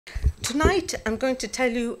Tonight, I'm going to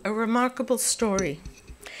tell you a remarkable story.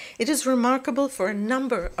 It is remarkable for a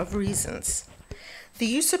number of reasons. The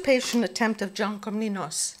usurpation attempt of John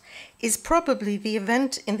Komnenos is probably the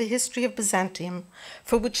event in the history of Byzantium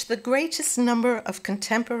for which the greatest number of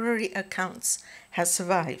contemporary accounts has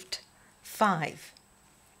survived: 5.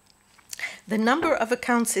 The number of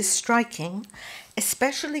accounts is striking,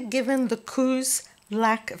 especially given the coup's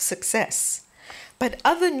lack of success. But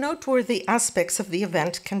other noteworthy aspects of the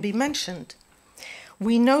event can be mentioned.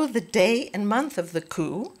 We know the day and month of the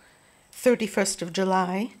coup, 31st of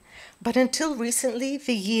July, but until recently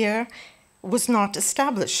the year was not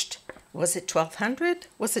established. Was it 1200?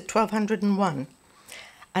 Was it 1201?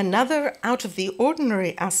 Another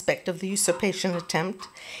out-of-the-ordinary aspect of the usurpation attempt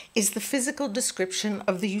is the physical description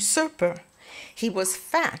of the usurper. He was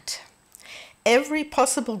fat. Every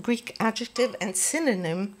possible Greek adjective and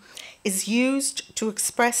synonym is used to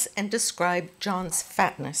express and describe John's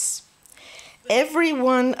fatness. Every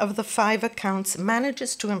one of the 5 accounts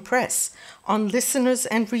manages to impress on listeners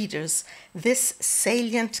and readers this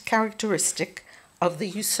salient characteristic of the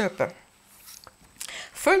usurper.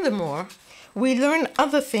 Furthermore, we learn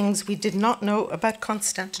other things we did not know about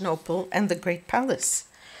Constantinople and the Great Palace.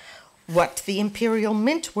 What the imperial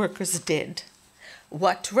mint workers did.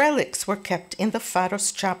 What relics were kept in the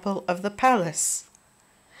Pharos chapel of the palace.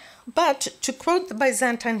 But, to quote the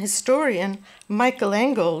Byzantine historian Michael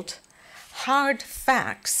Engold, hard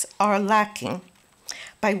facts are lacking,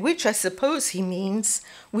 by which I suppose he means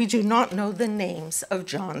we do not know the names of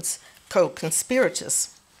John's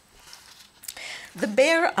co-conspirators. The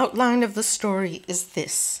bare outline of the story is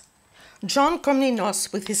this. John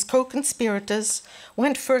Komnenos, with his co-conspirators,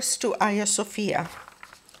 went first to Hagia Sophia.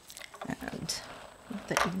 And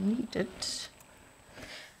that you need it.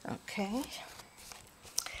 Okay.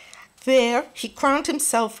 There, he crowned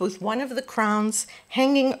himself with one of the crowns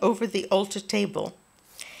hanging over the altar table.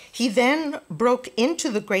 He then broke into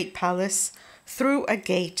the great palace through a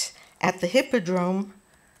gate at the Hippodrome,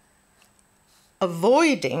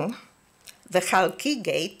 avoiding the Chalki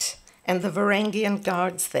gate and the Varangian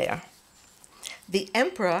guards there. The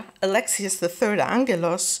emperor, Alexius III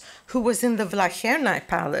Angelos, who was in the Vlachernae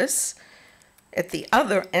palace at the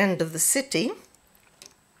other end of the city,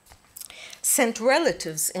 sent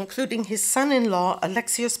relatives, including his son-in-law,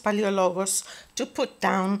 Alexios Palaiologos, to put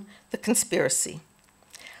down the conspiracy.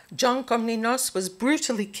 John Komnenos was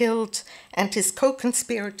brutally killed and his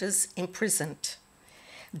co-conspirators imprisoned.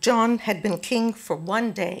 John had been king for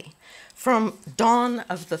 1 day, from dawn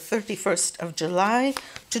of the 31st of July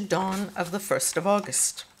to dawn of the 1st of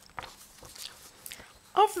August.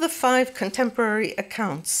 Of the 5 contemporary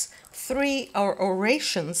accounts, 3 are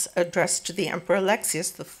orations addressed to the Emperor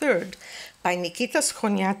Alexius III by Nikitas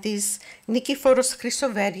Choniatis, Nikiforos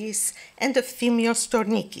Chrysoveris, and Efthymios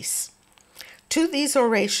Tornikis. To these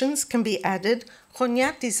orations can be added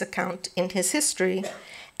Choniatis' account in his history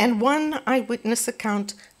and one eyewitness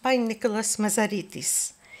account by Nicholas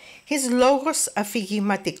Mazaritis. His Logos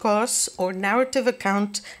Affigimatikos, or narrative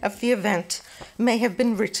account of the event, may have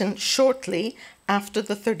been written shortly after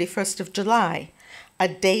the 31st of July, a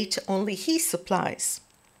date only he supplies.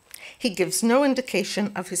 He gives no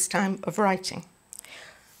indication of his time of writing.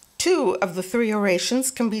 2 of the 3 orations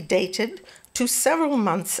can be dated to several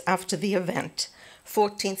months after the event,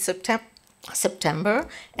 14th September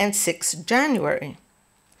and 6th January.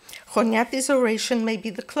 Choniatis' oration may be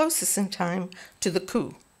the closest in time to the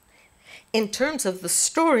coup. In terms of the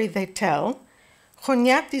story they tell,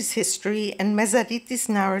 Choniatis' history and Mazaritis'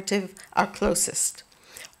 narrative are closest,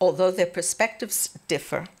 although their perspectives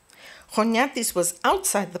differ. Choniatis was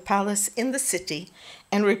outside the palace in the city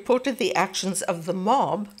and reported the actions of the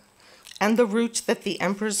mob and the route that the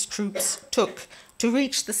emperor's troops took to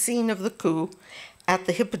reach the scene of the coup at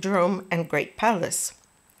the Hippodrome and Great Palace.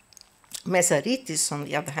 Mazaritis, on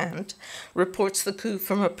the other hand, reports the coup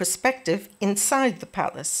from a perspective inside the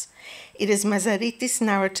palace. It is Mazaritis'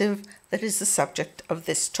 narrative that is the subject of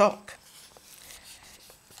this talk.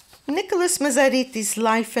 Nicholas Mazaritis'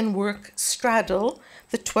 life and work straddle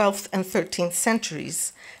the 12th and 13th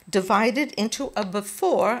centuries, divided into a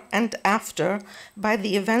before and after by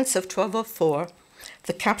the events of 1204,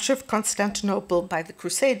 the capture of Constantinople by the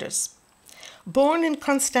Crusaders. Born in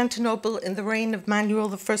Constantinople in the reign of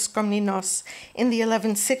Manuel I Komnenos in the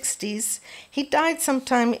 1160s, he died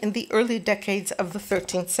sometime in the early decades of the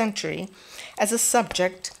 13th century as a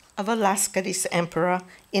subject of a Lascaris emperor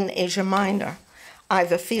in Asia Minor,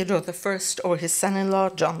 either Theodore I or his son-in-law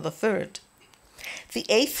John III. The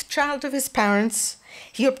 8th child of his parents,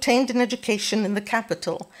 he obtained an education in the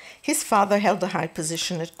capital. His father held a high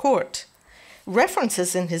position at court.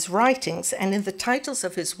 References in his writings and in the titles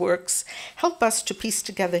of his works help us to piece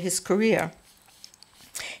together his career.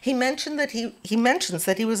 He mentions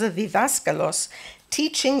that he was a didaskalos,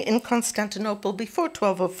 teaching in Constantinople before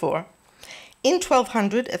 1204. In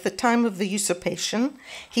 1200, at the time of the usurpation,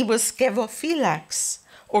 he was skevophylax,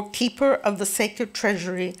 or keeper of the sacred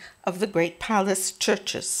treasury of the great palace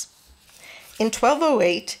churches. In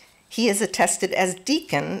 1208, he is attested as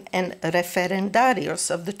deacon and referendarios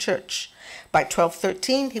of the church. By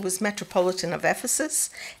 1213, he was metropolitan of Ephesus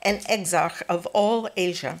and exarch of all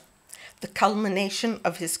Asia, the culmination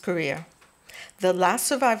of his career. The last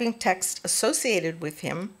surviving text associated with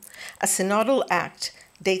him, a synodal act,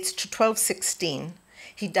 dates to 1216.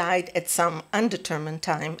 He died at some undetermined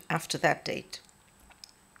time after that date.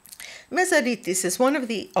 Macrides is one of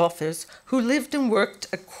the authors who lived and worked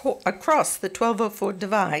across the 1204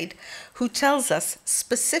 divide, who tells us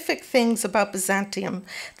specific things about Byzantium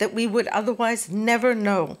that we would otherwise never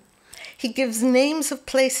know. He gives names of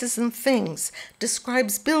places and things,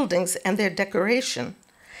 describes buildings and their decoration.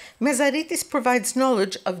 Macrides provides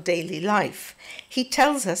knowledge of daily life. He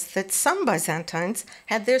tells us that some Byzantines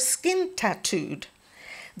had their skin tattooed,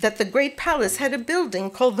 that the great palace had a building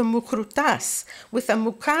called the Macrides with a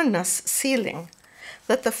mukarnas ceiling,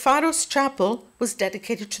 that the Pharos chapel was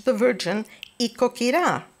dedicated to the Virgin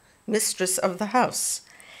Ikokira, mistress of the house,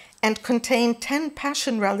 and contained 10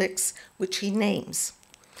 passion relics which he names.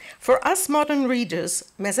 For us modern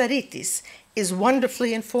readers, Macrides is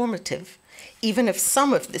wonderfully informative, even if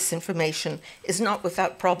some of this information is not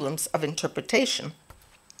without problems of interpretation.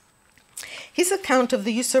 His account of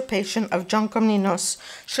the usurpation of John Komnenos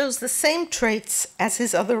shows the same traits as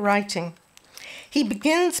his other writing. He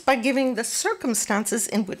begins by giving the circumstances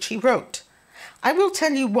in which he wrote. I will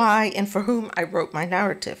tell you why and for whom I wrote my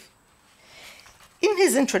narrative. In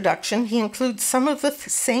his introduction, he includes some of the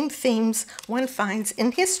same themes one finds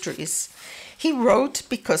in histories. He wrote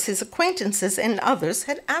because his acquaintances and others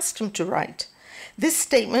had asked him to write. This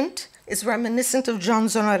statement is reminiscent of John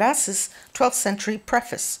Komnenos' 12th century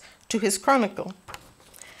preface to his chronicle.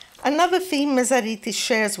 Another theme Macrides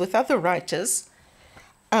shares with other writers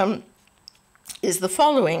is the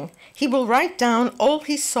following. He will write down all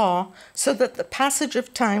he saw so that the passage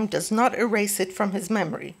of time does not erase it from his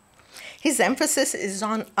memory. His emphasis is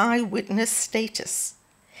on eyewitness status.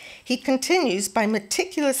 He continues by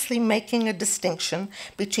meticulously making a distinction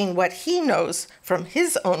between what he knows from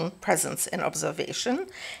his own presence and observation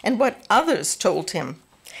and what others told him.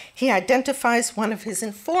 He identifies one of his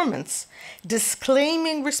informants,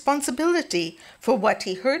 disclaiming responsibility for what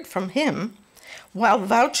he heard from him, while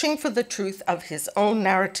vouching for the truth of his own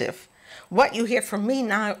narrative. What you hear from me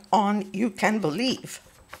now on, you can believe.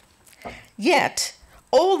 Yet,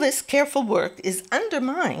 all this careful work is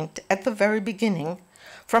undermined at the very beginning,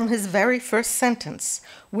 from his very first sentence,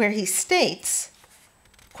 where he states,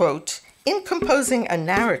 quote, in composing a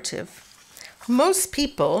narrative, most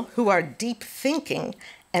people who are deep-thinking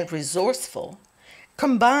and resourceful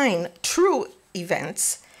combine true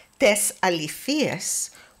events, tes aliphies,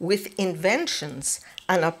 with inventions,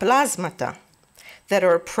 anaplasmata, that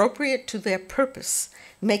are appropriate to their purpose,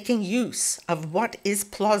 making use of what is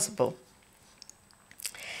plausible.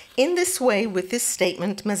 In this way, with this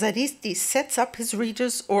statement, Macrides sets up his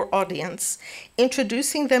readers or audience,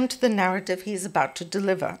 introducing them to the narrative he is about to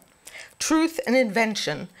deliver. Truth and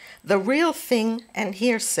invention, the real thing and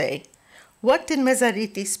hearsay. What did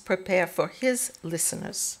Macrides prepare for his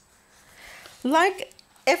listeners? Like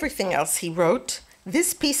everything else he wrote,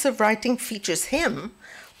 this piece of writing features him,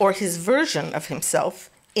 or his version of himself,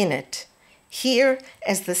 in it. Here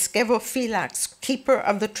as the skevophylax, keeper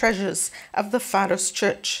of the treasures of the Pharos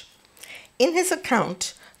church. In his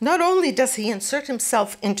account, not only does he insert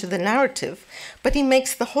himself into the narrative, but he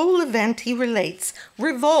makes the whole event he relates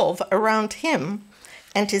revolve around him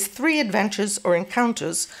and his 3 adventures or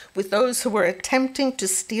encounters with those who were attempting to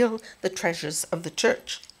steal the treasures of the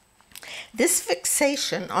church. This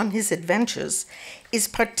fixation on his adventures is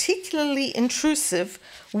particularly intrusive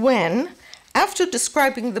when, after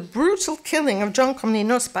describing the brutal killing of John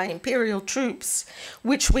Komnenos by imperial troops,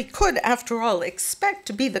 which we could, after all, expect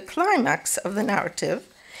to be the climax of the narrative,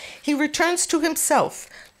 he returns to himself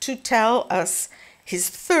to tell us his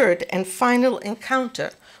 3rd and final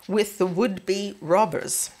encounter with the would-be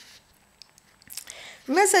robbers.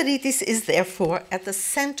 Macrides is therefore at the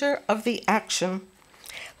center of the action.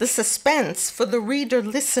 The suspense for the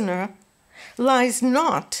reader-listener lies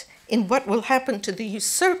not in what will happen to the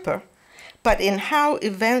usurper, but in how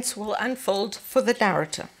events will unfold for the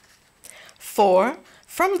narrator. For,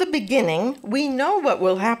 from the beginning, we know what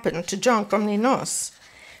will happen to John Komnenos.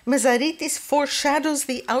 Macrides foreshadows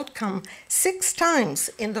the outcome 6 times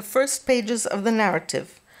in the first pages of the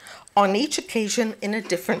narrative, on each occasion in a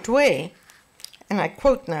different way. And I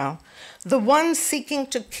quote now, "The one seeking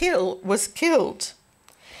to kill was killed.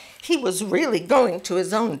 He was really going to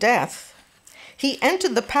his own death. He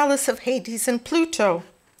entered the palace of Hades and Pluto.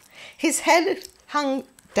 His head hung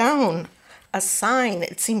down, a sign,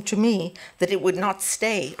 it seemed to me, that it would not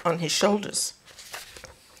stay on his shoulders."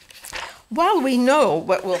 While we know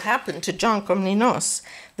what will happen to John Komnenos,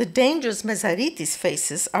 the dangers Macrides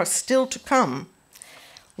faces are still to come.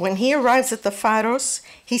 When he arrives at the Pharos,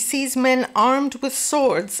 he sees men armed with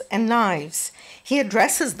swords and knives. He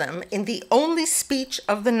addresses them in the only speech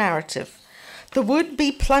of the narrative. The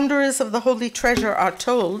would-be plunderers of the holy treasure are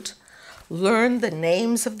told, "Learn the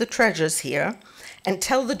names of the treasures here and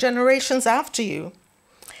tell the generations after you."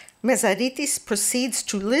 Macrides proceeds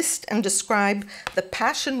to list and describe the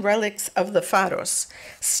passion relics of the Pharos,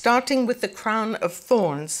 starting with the crown of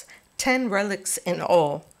thorns, 10 relics in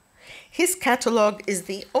all. His catalogue is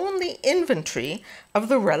the only inventory of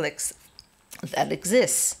the relics that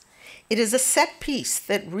exists. It is a set piece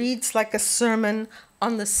that reads like a sermon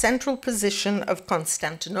on the central position of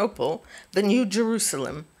Constantinople, the New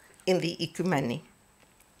Jerusalem, in the Ecumeni.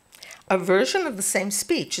 A version of the same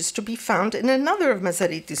speech is to be found in another of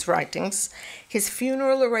Macrides' writings, his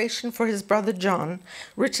funeral oration for his brother John,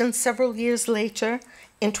 written several years later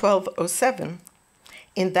in 1207.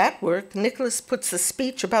 In that work, Nicholas puts a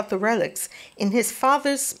speech about the relics in his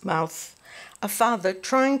father's mouth, a father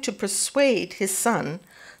trying to persuade his son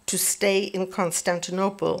to stay in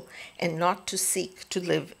Constantinople and not to seek to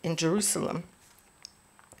live in Jerusalem.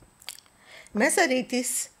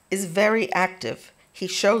 Macrides is very active, he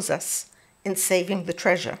shows us, in saving the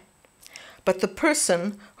treasure. But the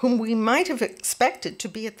person whom we might have expected to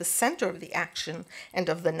be at the center of the action and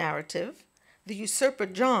of the narrative, the usurper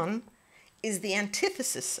John, is the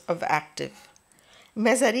antithesis of active.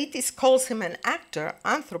 Macrides calls him an actor,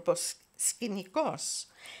 anthropos skinikos,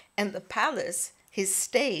 and the palace his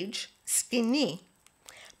stage, skini.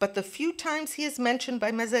 But the few times he is mentioned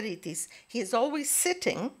by Macrides, he is always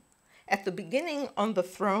sitting, at the beginning on the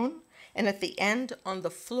throne and at the end on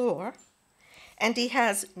the floor, and he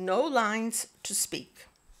has no lines to speak.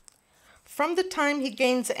 From the time he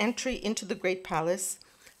gains entry into the great palace,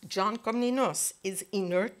 John Komnenos is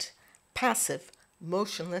inert, passive,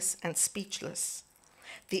 motionless, and speechless.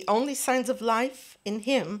 The only signs of life in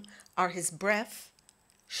him are his breath,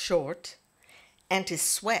 short, and his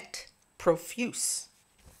sweat, profuse.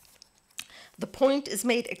 The point is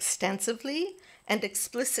made extensively and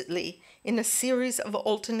explicitly in a series of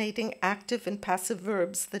alternating active and passive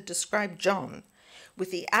verbs that describe John,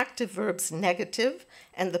 with the active verbs negative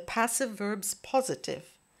and the passive verbs positive.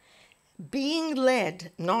 Being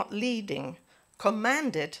led, not leading,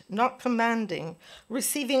 commanded, not commanding,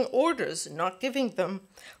 receiving orders, not giving them,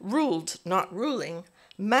 ruled, not ruling,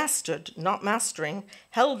 mastered, not mastering,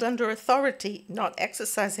 held under authority, not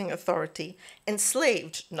exercising authority,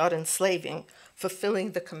 enslaved, not enslaving,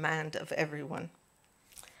 fulfilling the command of everyone.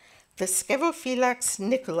 The Scevophylax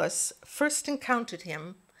Nicholas first encountered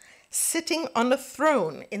him sitting on a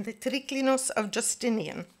throne in the Triklinos of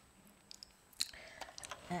Justinian.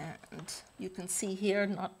 And you can see here,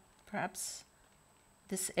 not perhaps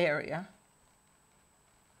this area.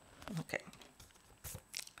 Okay.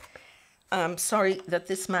 I'm sorry that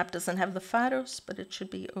this map doesn't have the Pharos, but it should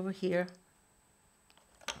be over here.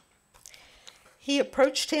 He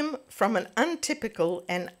approached him from an untypical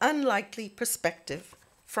and unlikely perspective,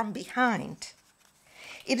 from behind.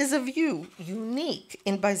 It is a view unique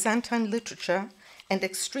in Byzantine literature and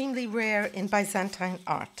extremely rare in Byzantine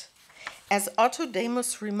art. As Otto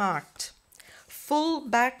Demos remarked, full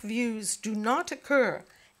back views do not occur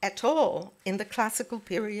at all in the classical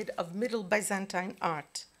period of Middle Byzantine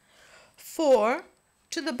art. For,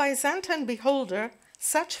 to the Byzantine beholder,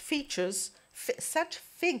 such figures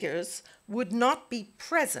would not be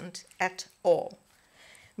present at all.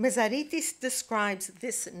 Macrides describes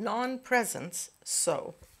this non-presence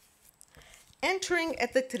so. Entering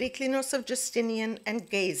at the Triklinos of Justinian and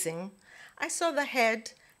gazing, I saw the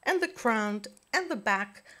head and the crown and the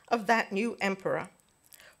back of that new emperor.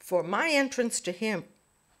 For my entrance to him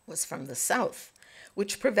was from the south,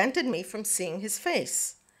 which prevented me from seeing his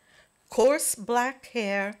face. Coarse black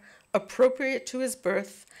hair, appropriate to his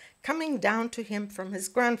birth, coming down to him from his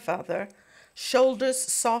grandfather, shoulders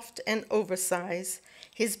soft and oversized,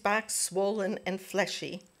 his back swollen and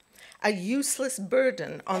fleshy, a useless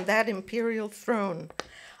burden on that imperial throne,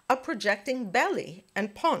 a projecting belly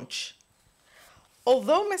and paunch.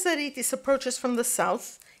 Although Macrides approaches from the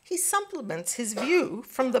south, he supplements his view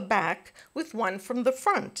from the back with one from the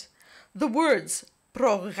front. The words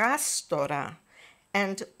progástora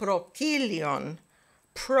and prokylion,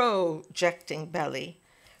 projecting belly,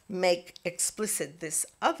 make explicit this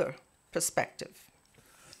other perspective.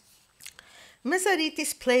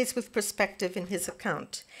 Macrides plays with perspective in his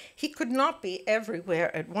account. He could not be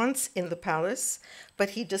everywhere at once in the palace,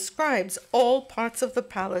 but he describes all parts of the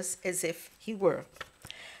palace as if he were.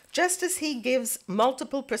 Just as he gives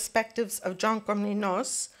multiple perspectives of John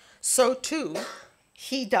Komnenos, so too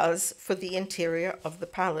he does for the interior of the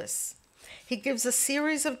palace. He gives a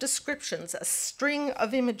series of descriptions, a string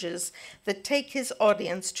of images that take his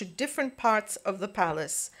audience to different parts of the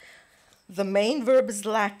palace. The main verb is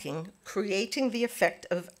lacking, creating the effect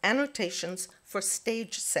of annotations for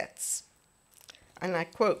stage sets. And I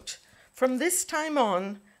quote, "From this time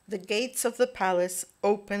on, the gates of the palace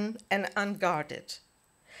open and unguarded.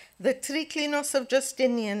 The triklinos of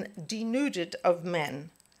Justinian denuded of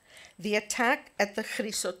men. The attack at the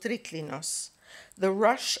chrysotriklinos. The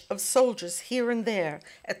rush of soldiers here and there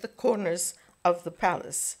at the corners of the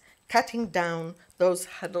palace, cutting down those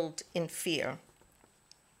huddled in fear."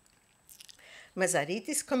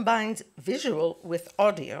 Macrides combines visual with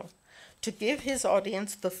audio to give his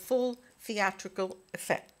audience the full theatrical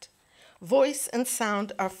effect. Voice and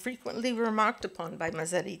sound are frequently remarked upon by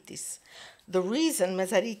Macrides. The reason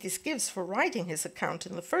Macrides gives for writing his account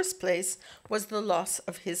in the first place was the loss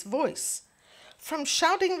of his voice. "From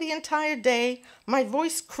shouting the entire day, my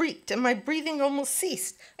voice creaked and my breathing almost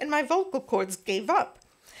ceased, and my vocal cords gave up.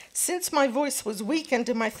 Since my voice was weakened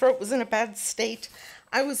and my throat was in a bad state,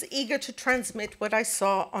 I was eager to transmit what I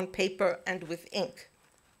saw on paper and with ink."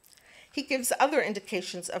 He gives other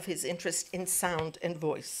indications of his interest in sound and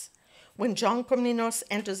voice. When John Komnenos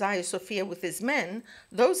enters Hagia Sophia with his men,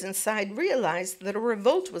 those inside realized that a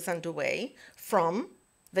revolt was underway from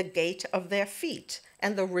the gait of their feet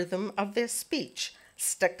and the rhythm of their speech,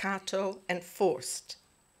 staccato and forced.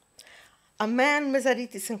 A man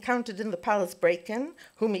Macrides encountered in the palace break-in,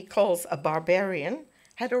 whom he calls a barbarian,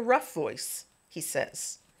 had a rough voice, he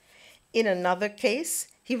says. In another case,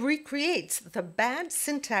 he recreates the bad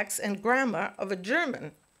syntax and grammar of a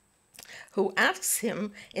German who asks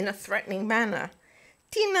him in a threatening manner,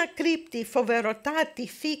 "Tina crypti foverotati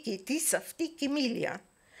fici tisafti milia."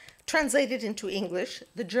 Translated into English,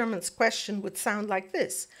 the German's question would sound like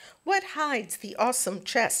this: "What hides the awesome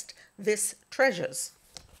chest this treasures?"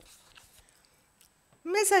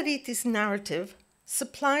 Macrides' narrative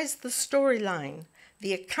supplies the storyline,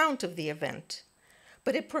 the account of the event,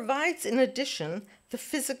 but it provides in addition the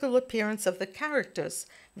physical appearance of the characters,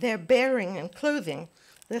 their bearing and clothing,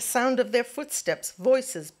 the sound of their footsteps,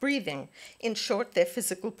 voices, breathing, in short, their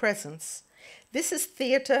physical presence. This is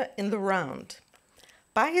theater in the round.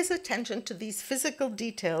 By his attention to these physical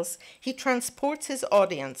details, he transports his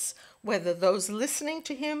audience, whether those listening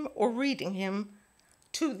to him or reading him,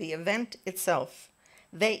 to the event itself.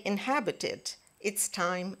 They inhabit it, its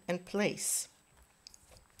time and place.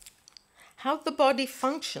 How the body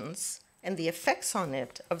functions and the effects on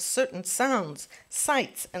it of certain sounds,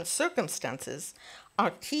 sights, and circumstances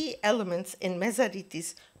are key elements in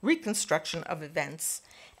Macrides' reconstruction of events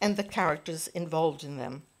and the characters involved in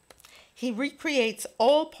them. He recreates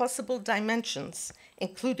all possible dimensions,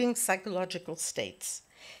 including psychological states.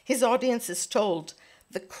 His audience is told,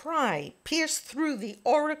 "The cry pierced through the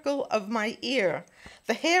auricle of my ear.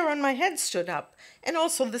 The hair on my head stood up, and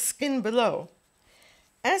also the skin below."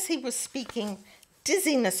 As he was speaking,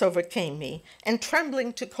 dizziness overcame me, and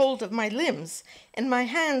trembling took hold of my limbs, and my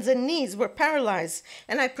hands and knees were paralyzed,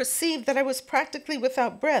 and I perceived that I was practically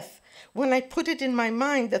without breath, when I put it in my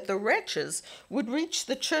mind that the wretches would reach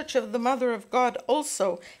the church of the Mother of God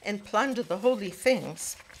also and plunder the holy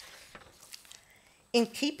things. In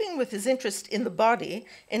keeping with his interest in the body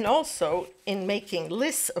and also in making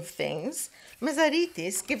lists of things,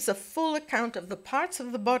 Macrides gives a full account of the parts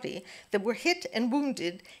of the body that were hit and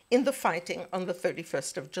wounded in the fighting on the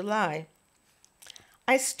 31st of July.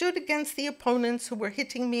 "I stood against the opponents who were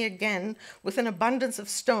hitting me again with an abundance of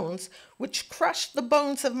stones, which crushed the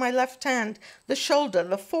bones of my left hand, the shoulder,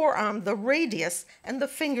 the forearm, the radius, and the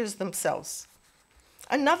fingers themselves."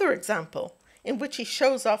 Another example in which he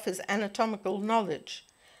shows off his anatomical knowledge.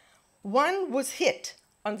 One was hit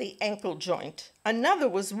on the ankle joint, another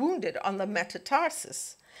was wounded on the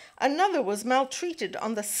metatarsus, another was maltreated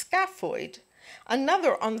on the scaphoid,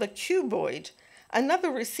 another on the cuboid,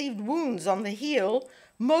 another received wounds on the heel,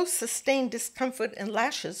 most sustained discomfort and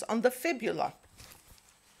lashes on the fibula.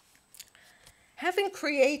 Having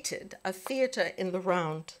created a theater in the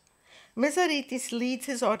round, Macrides leads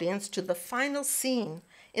his audience to the final scene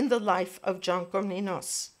in the life of John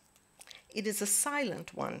Komnenos. It is a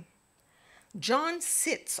silent one. John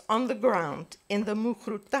sits on the ground in the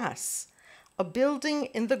Macrides, a building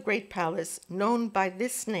in the Great Palace known by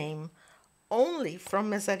this name only from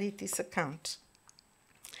Macrides' account.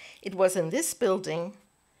 It was in this building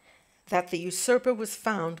that the usurper was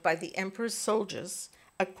found by the emperor's soldiers,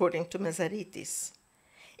 according to Macrides.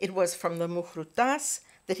 It was from the Macrides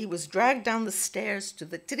that he was dragged down the stairs to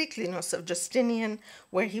the triclinos of Justinian,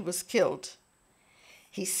 where he was killed.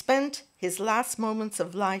 He spent his last moments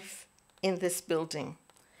of life in this building.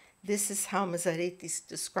 This is how Macrides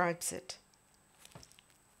describes it.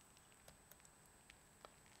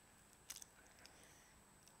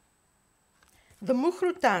 The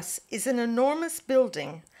Macrides is an enormous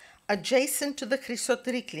building adjacent to the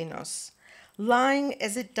Chrysotriklinos, lying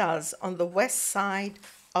as it does on the west side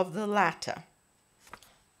of the latter.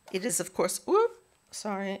 It is, of course,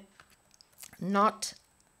 not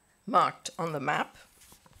marked on the map.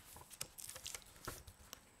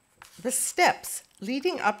 The steps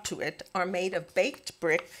leading up to it are made of baked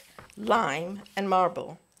brick, lime, and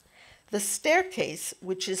marble. The staircase,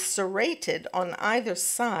 which is serrated on either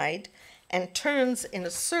side and turns in a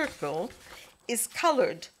circle, is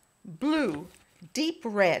colored blue, deep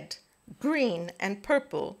red, green, and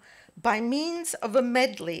purple by means of a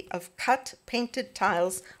medley of cut painted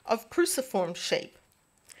tiles of cruciform shape.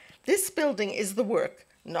 This building is the work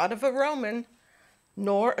not of a Roman,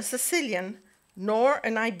 nor a Sicilian, nor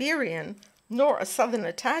an Iberian, nor a Southern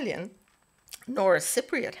Italian, nor a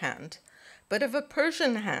Cypriot hand, but of a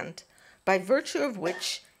Persian hand, by virtue of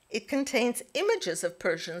which it contains images of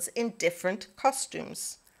Persians in different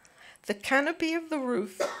costumes. The canopy of the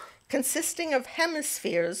roof, consisting of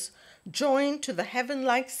hemispheres joined to the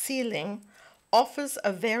heaven-like ceiling, offers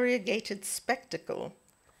a variegated spectacle.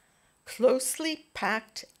 Closely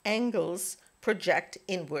packed angles project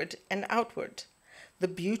inward and outward. The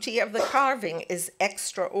beauty of the carving is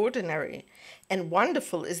extraordinary, and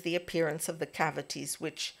wonderful is the appearance of the cavities,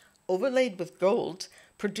 which, overlaid with gold,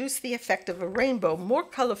 produce the effect of a rainbow more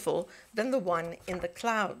colorful than the one in the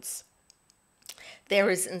clouds. There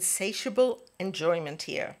is insatiable enjoyment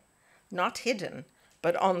here, not hidden,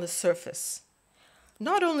 but on the surface.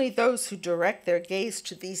 Not only those who direct their gaze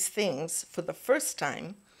to these things for the first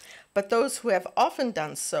time, but those who have often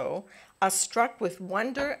done so are struck with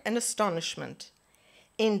wonder and astonishment.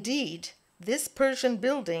 Indeed, this Persian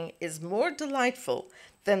building is more delightful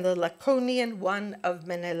than the Laconian one of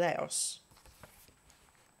Menelaus.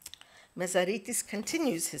 Macrides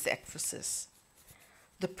continues his emphasis.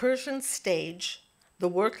 The Persian stage, the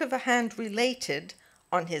work of a hand related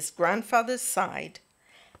on his grandfather's side,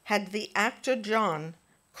 had the actor John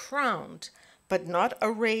crowned but not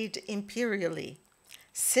arrayed imperially,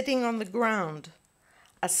 sitting on the ground,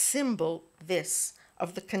 a symbol, this,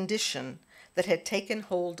 of the condition that had taken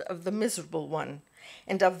hold of the miserable one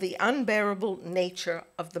and of the unbearable nature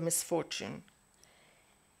of the misfortune.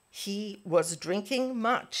 He was drinking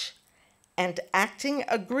much and acting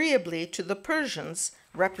agreeably to the Persians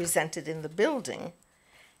represented in the building,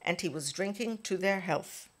 and he was drinking to their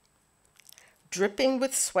health. Dripping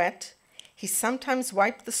with sweat, he sometimes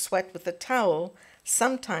wiped the sweat with a towel,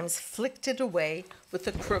 sometimes flicked it away with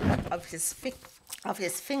the crook of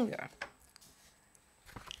his finger.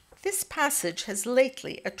 This passage has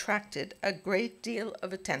lately attracted a great deal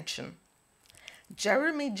of attention.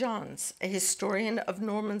 Jeremy Johns, a historian of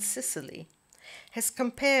Norman Sicily, has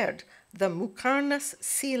compared the muqarnas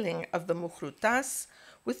ceiling of the Macrides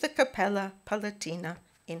with the Cappella Palatina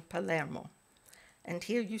in Palermo. And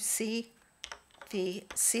here you see the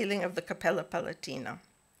ceiling of the Cappella Palatina.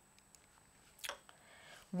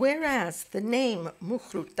 Whereas the name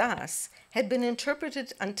Macrides had been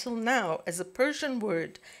interpreted until now as a Persian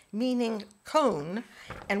word meaning cone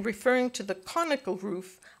and referring to the conical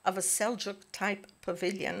roof of a Seljuk-type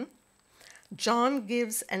pavilion, Johns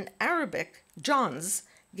gives an Arabic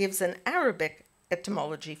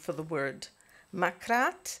etymology for the word,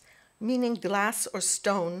 makrat, meaning glass or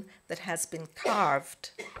stone that has been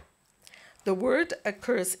carved. The word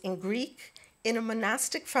occurs in Greek in a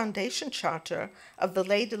monastic foundation charter of the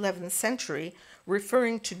late 11th century,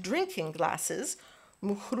 referring to drinking glasses,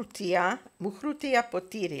 muchrutia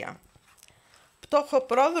potiria.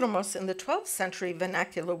 Ptochoprodromos in the 12th century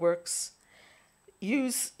vernacular works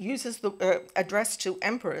addressed to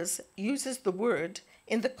emperors, uses the word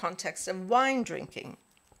in the context of wine drinking.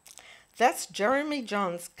 Thus, Jeremy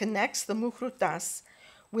Johns connects the Macrides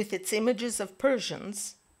with its images of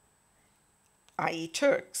Persians, i.e.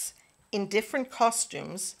 Turks, in different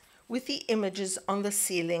costumes with the images on the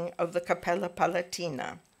ceiling of the Cappella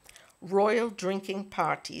Palatina, royal drinking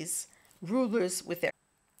parties, rulers with their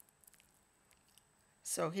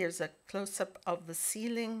So here's a close-up of the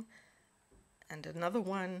ceiling and another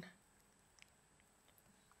one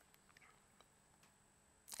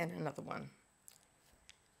and another one.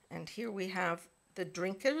 And here we have the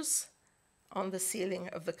drinkers on the ceiling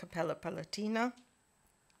of the Cappella Palatina.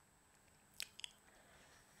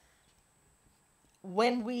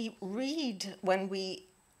 When we read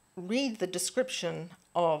the description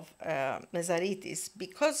of Macrides,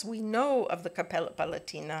 because we know of the Cappella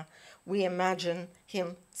Palatina, we imagine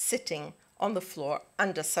him sitting on the floor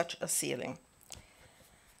under such a ceiling.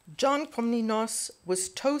 John Komnenos was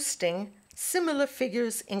toasting similar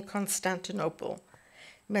figures in Constantinople.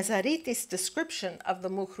 Macrides' description of the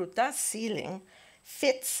Macrides ceiling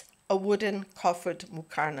fits a wooden coffered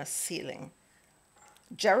muqarnas ceiling.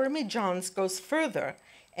 Jeremy Johns goes further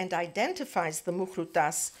and identifies the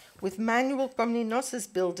Macrides with Manuel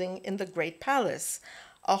Komnenos' building in the Great Palace,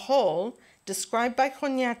 a hall described by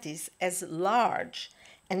Choniates as large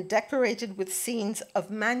and decorated with scenes of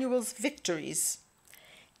Manuel's victories.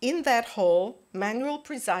 In that hall, Manuel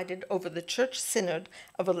presided over the Church Synod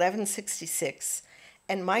of 1166,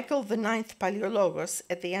 and Michael IX Palaeologos,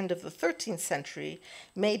 at the end of the 13th century,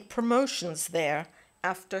 made promotions there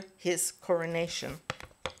after his coronation.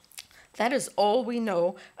 That is all we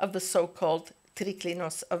know of the so-called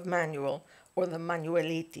triklinos of Manuel, or the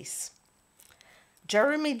Manuelitis.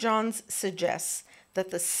 Jeremy Johns suggests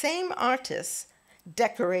that the same artists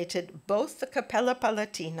decorated both the Cappella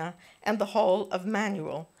Palatina and the Hall of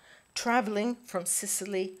Manuel, traveling from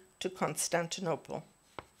Sicily to Constantinople.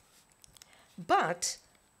 But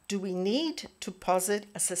do we need to posit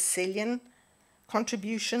a Sicilian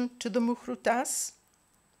contribution to the Macrides?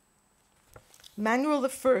 Manuel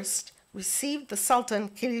I received the Sultan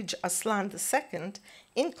Kilij Aslan II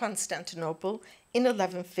in Constantinople in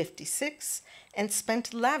 1156 and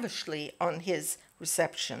spent lavishly on his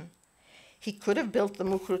reception. He could have built the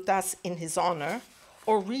Macrides in his honor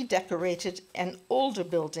or redecorated an older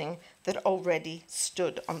building that already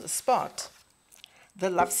stood on the spot. The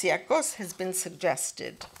Lavsiakos has been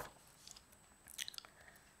suggested,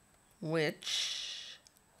 which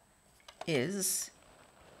is,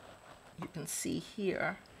 you can see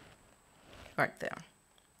here, right there.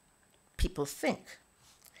 People think.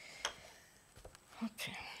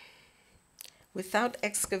 Okay. Without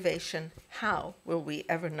excavation, how will we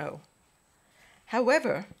ever know?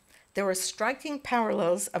 However, there are striking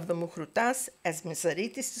parallels of the Macrides, as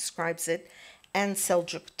Macrides describes it, and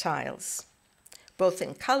Seljuk tiles, both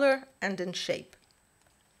in color and in shape.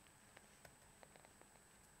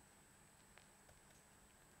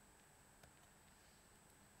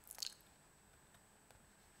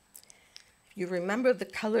 You remember the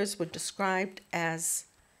colors were described as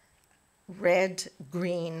red,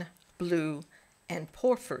 green, blue, and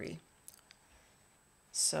porphyry.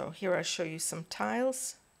 So here I show you some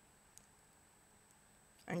tiles,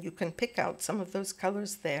 and you can pick out some of those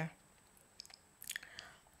colors there.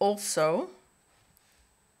 Also,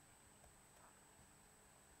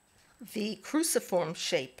 the cruciform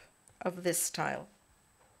shape of this tile.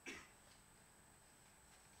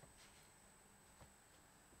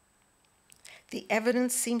 The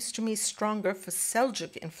evidence seems to me stronger for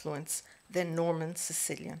Seljuk influence than Norman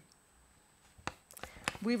Sicilian.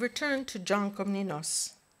 We return to John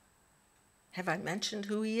Komnenos. Have I mentioned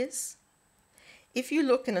who he is? If you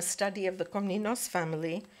look in a study of the Komnenos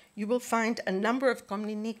family, you will find a number of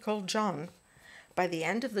Komneni called John. By the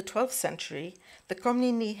end of the 12th century, the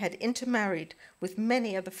Komneni had intermarried with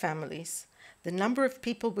many other families. The number of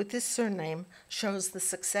people with this surname shows the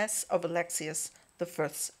success of Alexius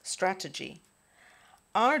I's strategy.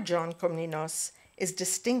 Our John Komnenos is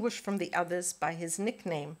distinguished from the others by his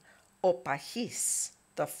nickname, Opahis,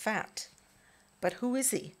 the Fat. But who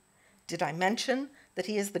is he? Did I mention that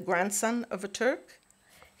he is the grandson of a Turk?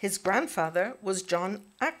 His grandfather was John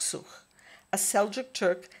Aksuch, a Seljuk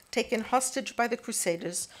Turk taken hostage by the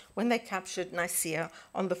Crusaders when they captured Nicaea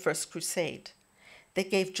on the First Crusade. They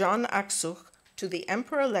gave John Aksuch to the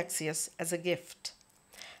Emperor Alexius as a gift.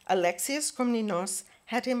 Alexius Komnenos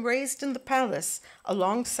had him raised in the palace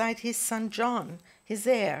alongside his son John, his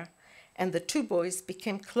heir, and the two boys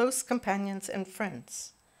became close companions and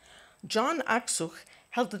friends. John Aksuch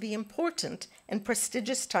held the important and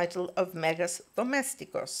prestigious title of Megas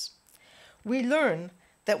Domestikos. We learn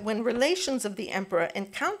that when relations of the emperor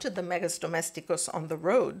encountered the Megas Domestikos on the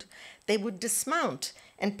road, they would dismount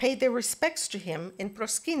and pay their respects to him in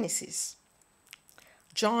proskinesis.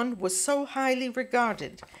 John was so highly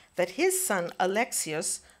regarded that his son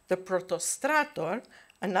Alexius, the Protostrator,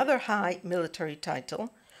 another high military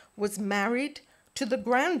title, was married to the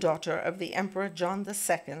granddaughter of the Emperor John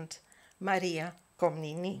II, Maria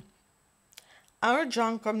Komneni. Our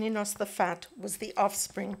John Komnenos the Fat was the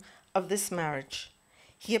offspring of this marriage.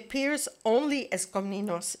 He appears only as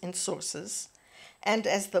Komnenos in sources and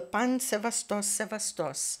as the Pan Sevastos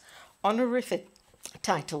Sevastos, honorific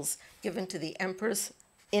titles given to the emperor's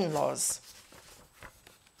in-laws.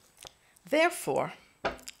 Therefore,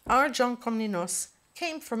 our John Komnenos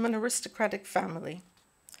came from an aristocratic family.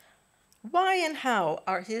 Why and how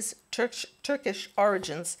are his Turkish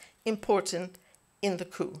origins important in the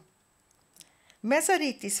coup?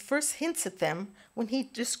 Macrides first hints at them when he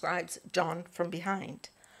describes John from behind.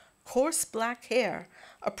 Coarse black hair,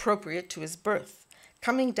 appropriate to his birth,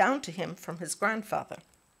 coming down to him from his grandfather.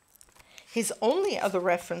 His only other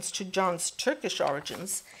reference to John's Turkish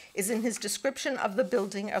origins is in his description of the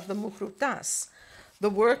building of the Macrides, the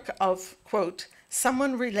work of, quote,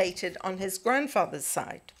 someone related on his grandfather's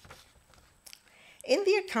side. In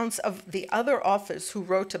the accounts of the other authors who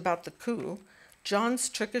wrote about the coup, John's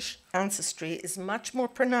Turkish ancestry is much more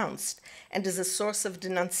pronounced and is a source of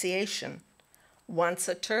denunciation. Once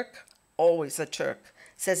a Turk, always a Turk,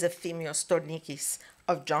 says Ephthimios Tornikis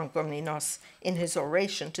of John Komnenos in his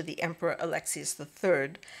oration to the Emperor Alexius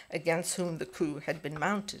III, against whom the coup had been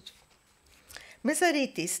mounted.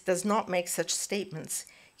 Macrides does not make such statements,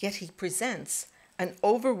 yet he presents an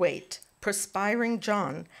overweight, perspiring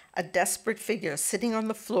John, a desperate figure sitting on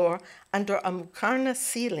the floor under a mukarna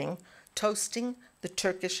ceiling, toasting the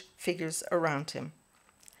Turkish figures around him.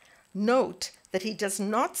 Note that he does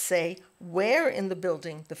not say where in the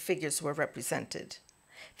building the figures were represented.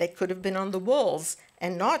 They could have been on the walls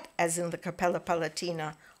and not, as in the Capella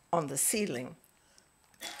Palatina, on the ceiling.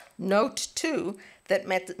 Note, too, that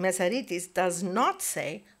Macrides does not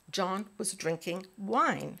say John was drinking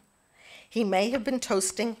wine. He may have been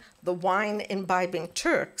toasting the wine-imbibing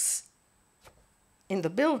Turks in the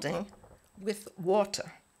building with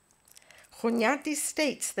water. Komnenos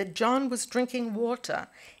states that John was drinking water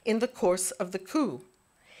in the course of the coup.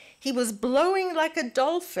 He was blowing like a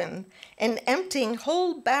dolphin and emptying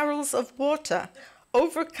whole barrels of water,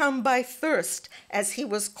 overcome by thirst as he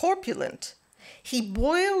was corpulent. He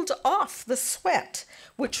boiled off the sweat,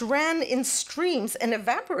 which ran in streams and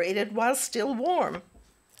evaporated while still warm.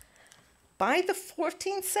 By the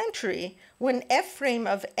 14th century, when Ephraim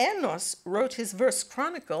of Enos wrote his verse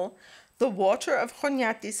chronicle, the water of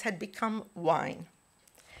Komnenos had become wine.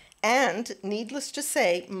 And, needless to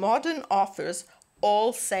say, modern authors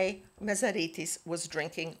all say Macrides was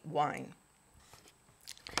drinking wine.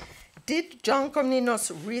 Did John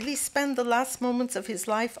Komnenos really spend the last moments of his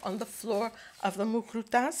life on the floor of the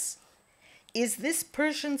Macrides? Is this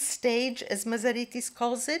Persian stage, as Macrides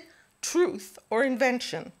calls it, truth or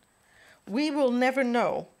invention? We will never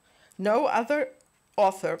know. No other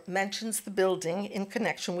author mentions the building in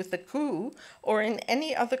connection with the coup or in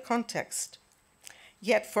any other context.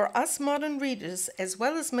 Yet for us modern readers, as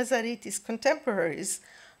well as Macrides' contemporaries,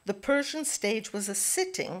 the Persian stage was a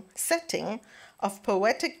setting of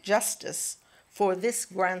poetic justice for this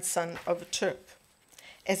grandson of a Turk.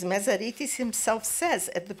 As Macrides himself says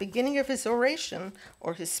at the beginning of his oration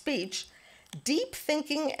or his speech,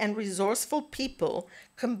 deep-thinking and resourceful people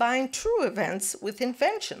combine true events with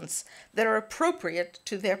inventions that are appropriate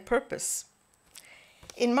to their purpose.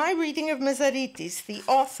 In my reading of Macrides, the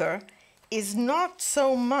author is not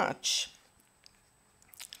so much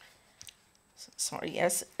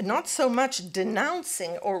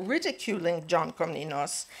denouncing or ridiculing John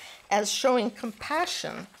Komnenos as showing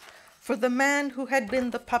compassion for the man who had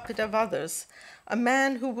been the puppet of others, a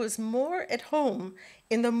man who was more at home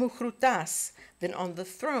in the Macrides than on the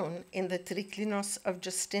throne in the Triklinos of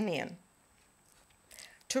Justinian.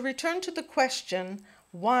 To return to the question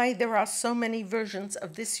why there are so many versions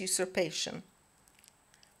of this usurpation,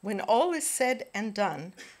 when all is said and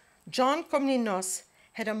done, John Komnenos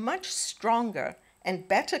had a much stronger and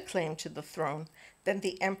better claim to the throne than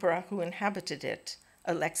the emperor who inhabited it,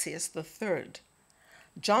 Alexius III.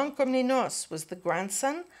 John Komnenos was the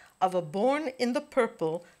grandson of a born in the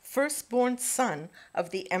purple, firstborn son of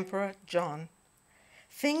the Emperor John.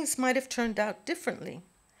 Things might have turned out differently,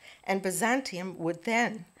 and Byzantium would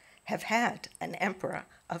then have had an emperor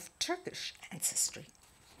of Turkish ancestry.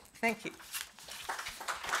 Thank you.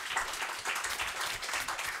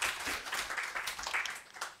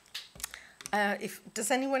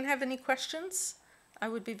 Does anyone have any questions? I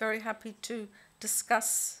would be very happy to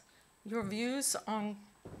discuss your views on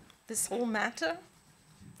this whole matter.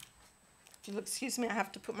 If you'll excuse me, I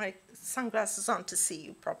have to put my sunglasses on to see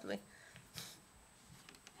you properly.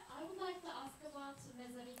 I would like to ask about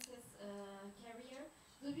Macrides' career.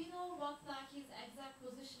 Do we know what his exact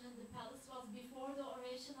position in the palace was before the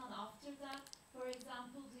oration and after that? For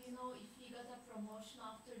example, do you know if he got a promotion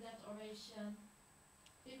after that oration?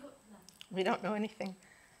 Because, no. We don't know anything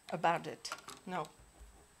about it, no.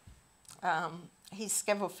 He's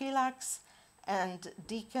Scevophylax and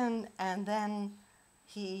deacon, and then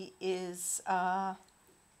he is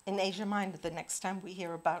in Asia Minor the next time we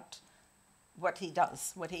hear about what he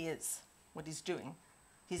does, what he is, what he's doing.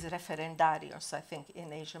 He's referendarios, I think,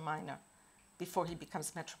 in Asia Minor before he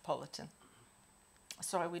becomes metropolitan.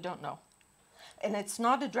 So we don't know. And it's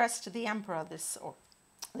not addressed to the emperor, this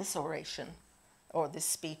oration, or this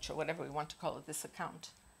speech, or whatever we want to call it, this account.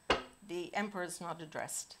 The emperor is not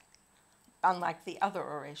addressed, unlike the other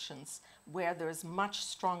orations, where there is much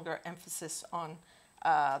stronger emphasis on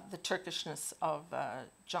the Turkishness of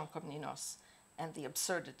John Komnenos and the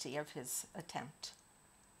absurdity of his attempt.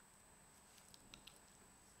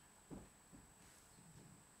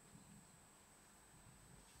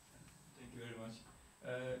 Thank you very much.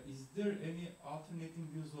 Is there any alternating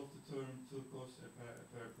use of the term Turkos,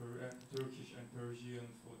 Turkish and Persian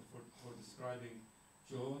for describing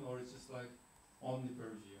John, or it's just like only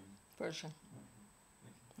Persian? Persian. Okay.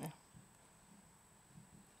 Thank you. Yeah.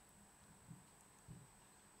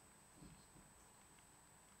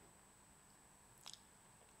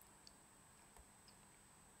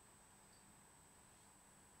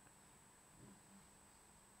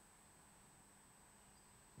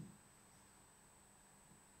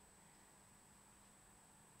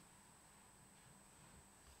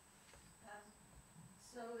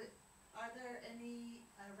 So, are there any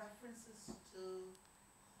references to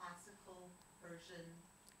classical Persian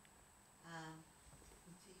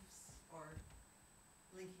motifs or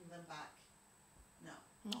linking them back? No.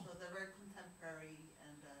 No. So they're very contemporary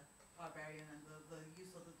and barbarian, and the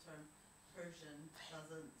use of the term Persian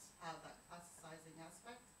doesn't have that classicizing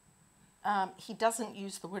aspect? He doesn't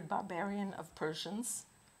use the word barbarian of Persians.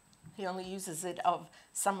 He only uses it of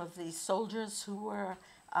some of the soldiers who were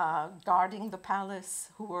guarding the palace,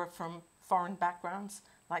 who were from foreign backgrounds,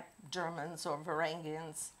 like Germans or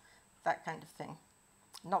Varangians, that kind of thing.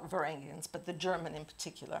 Not Varangians, but the German in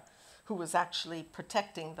particular, who was actually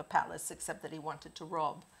protecting the palace, except that he wanted to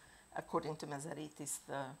rob, according to Macrides,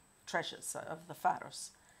 the treasures of the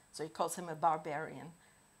pharaohs. So he calls him a barbarian.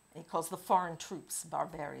 He calls the foreign troops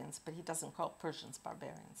barbarians, but he doesn't call Persians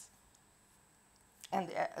barbarians. And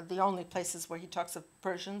the only places where he talks of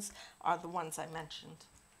Persians are the ones I mentioned.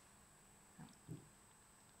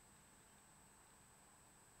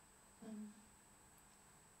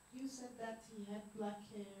 You said that he had black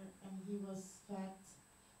hair and he was fat.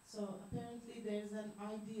 So apparently there's an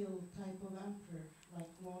ideal type of emperor, like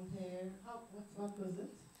blonde hair. What was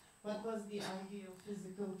it? What was the ideal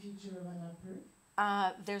physical feature of an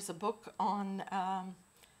emperor? There's a book on,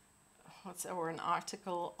 or an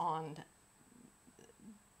article on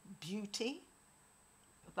beauty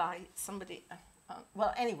by somebody.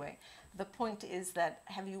 Well, anyway, the point is that,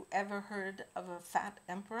 have you ever heard of a fat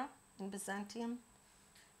emperor in Byzantium?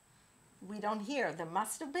 We don't hear. There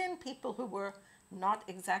must have been people who were not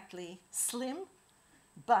exactly slim,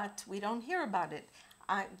 but we don't hear about it.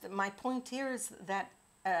 My point here is that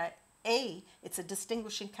it's a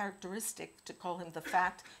distinguishing characteristic to call him the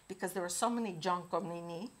fat, because there were so many John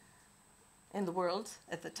Komneni in the world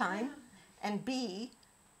at the time, and B,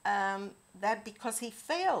 that because he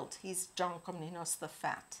failed, he's John Komnenos the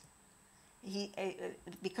Fat.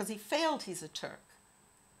 Because he failed, he's a Turk.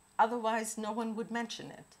 Otherwise, no one would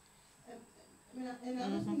mention it.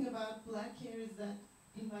 Another thing about black hair is that,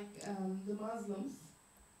 like the Muslims,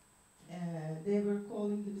 they were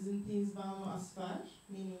calling the Byzantines Banu Asfar,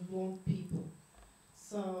 meaning blonde people.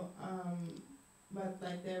 So, but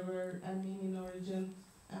like there were Armenian origin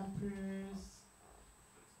emperors.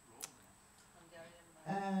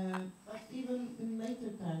 But even in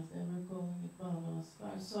later times, they were calling it Banu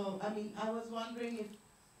Asfar. So, I was wondering if,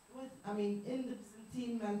 in the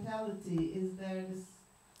Byzantine mentality, was there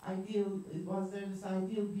this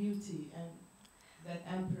ideal beauty and that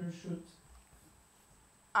emperor should?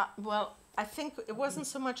 Well, I think it wasn't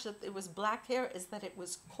so much that it was black hair as that it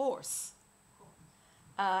was coarse.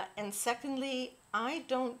 And secondly, I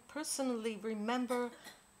don't personally remember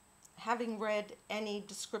having read any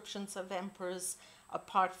descriptions of emperors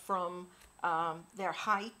apart from their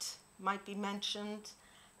height might be mentioned,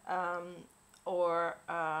 or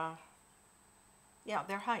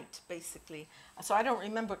their height, basically. So I don't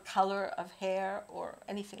remember color of hair or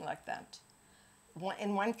anything like that.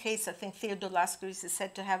 In one case, I think Theodore Lascaris is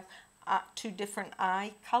said to have 2 different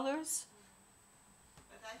eye colors.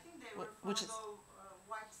 But I think they were Which is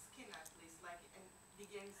white skin, at least, like in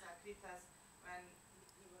begins Macrides, when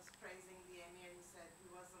he was praising the emir, he said he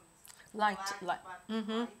wasn't light, black, but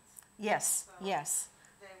white. Yes, So yes,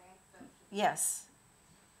 they want them to be. yes.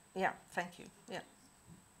 Yeah, thank you. Yeah.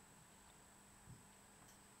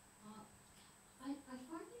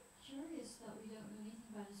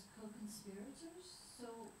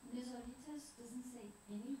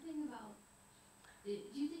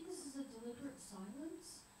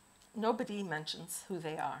 Nobody mentions who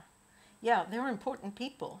they are. Yeah, they're important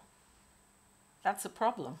people. That's a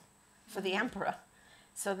problem for the emperor.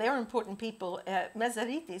 So they're important people.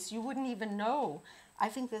 Macrides, you wouldn't even know. I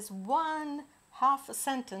think there's one half a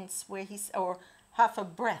sentence where or half a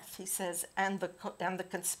breath, he says, and the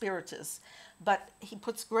conspirators. But he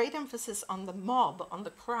puts great emphasis on the mob, on the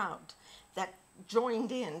crowd that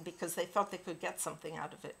joined in because they thought they could get something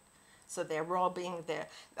out of it. So they're robbing.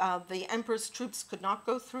 The emperor's troops could not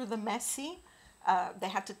go through the Messi. They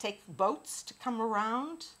had to take boats to come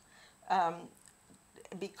around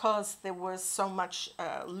because there was so much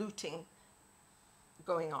looting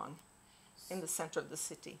going on in the center of the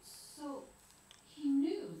city. So he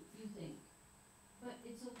knew, you think, but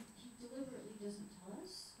he deliberately doesn't tell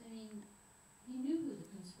us. I mean, he knew who the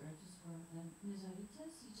conspirators were. Then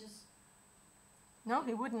Macrides, he just No,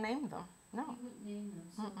 he wouldn't name them. No. he wouldn't name them.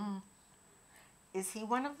 So Is he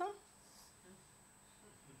one of them?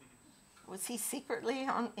 Was he secretly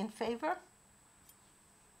in favor?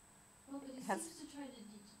 well, but he Has- seems to try to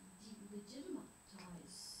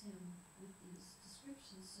delegitimize him with these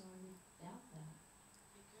descriptions. So I would doubt that.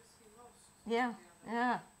 Because he lost. Yeah,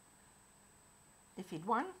 yeah. If he'd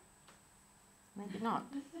won, maybe not.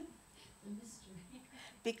 The mystery.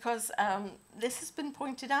 Because this has been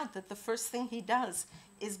pointed out that the first thing he does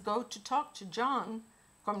is go to talk to John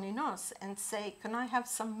Komnenos and say, can I have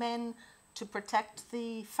some men to protect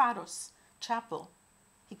the Pharos chapel?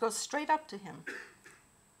 He goes straight up to him.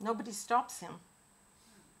 Nobody stops him.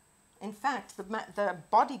 In fact, the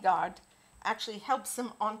bodyguard actually helps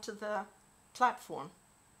him onto the platform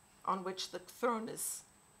on which the throne is.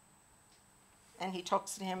 And he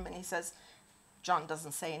talks to him and he says, John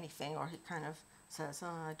doesn't say anything, or he kind of says, oh,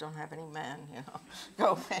 I don't have any men, you know,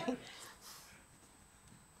 go away.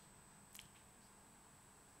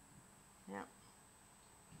 Yeah.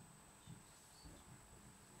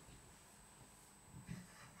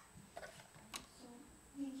 So,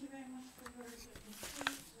 thank you very much for your history. It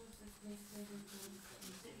was a great pleasure to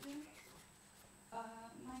consider.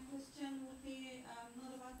 My question would be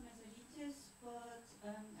not about Macrides, but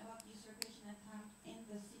about usurpation attempt in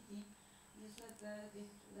the city. You said that there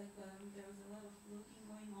was a lot of looting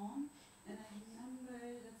going on, and I remember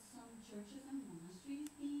that some churches and monasteries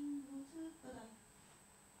being looted, but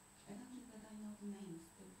I don't think that I know the names.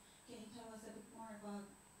 But can you tell us a bit more about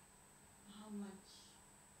how much,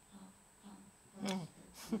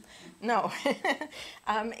 No,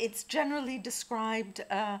 it's generally described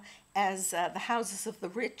as the houses of the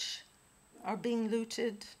rich are being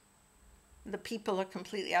looted. The people are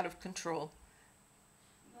completely out of control.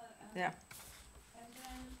 But, Yeah. And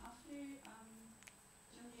then after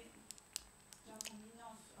John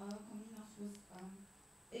Komnenos was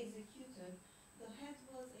executed, the head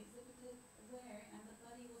was executed where, and the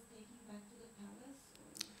body was taken back to the palace?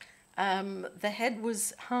 Or? The head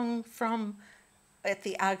was hung at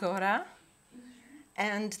the Agora,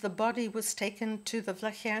 and the body was taken to the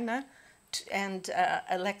Vlacherna, and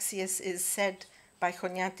Alexius is said by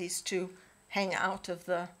Choniates to hang out of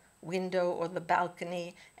the window or the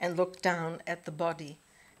balcony and look down at the body.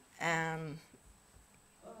 But you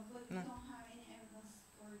No. don't have any evidence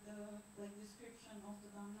for the description of the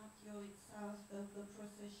damnatio itself, the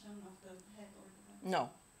procession of the head or the body?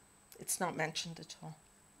 No, it's not mentioned at all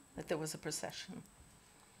that there was a procession.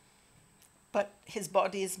 But his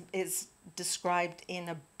body is described in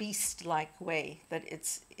a beast-like way, that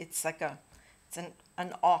it's like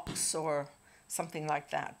an ox or something like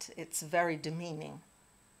that. It's very demeaning,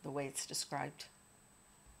 the way it's described.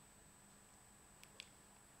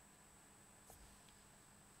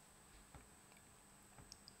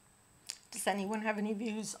 Does anyone have any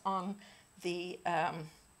views on the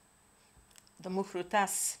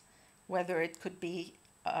Macrides, whether it could be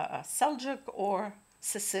Seljuk or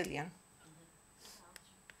Sicilian?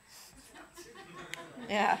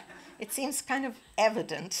 Yeah, it seems kind of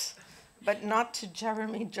evident, but not to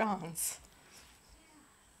Jeremy Johns.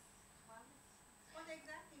 What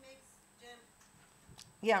exactly makes Jim?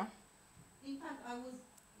 Yeah. In fact, I was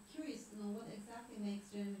curious to know what exactly makes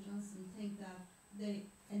Jeremy Johnson think that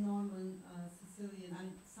a Norman Sicilian,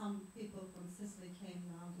 and some people from Sicily came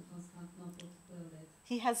down to Constantinople to build it.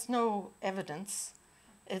 He has no evidence.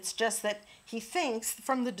 It's just that he thinks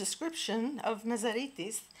from the description of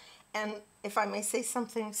Macrides, and if I may say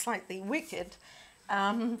something slightly wicked,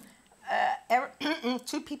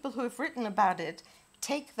 two people who have written about it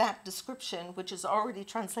take that description, which is already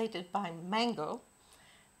translated by Mango,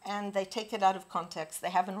 and they take it out of context.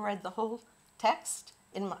 They haven't read the whole text,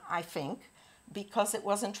 I think, because it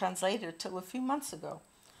wasn't translated till a few months ago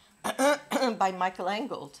by Michael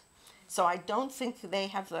Engold. So I don't think they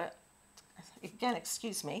have again,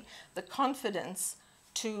 excuse me, the confidence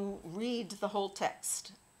to read the whole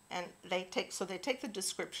text. And they take the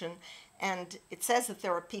description, and it says that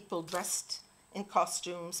there are people dressed in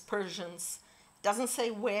costumes, Persians. Doesn't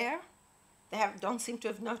say where. They don't seem to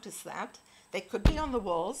have noticed that. They could be on the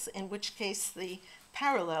walls, in which case the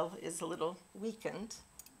parallel is a little weakened.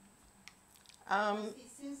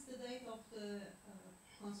 Since the date of the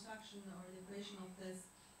construction or decoration of this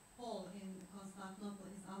hall in Constantinople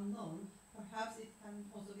is unknown, perhaps it can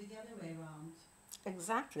also be the other way around.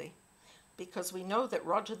 Exactly, because we know that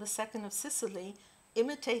Roger II of Sicily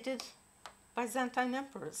imitated Byzantine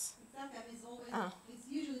emperors. Exactly, I mean, it's always, it's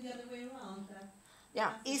usually the other way around.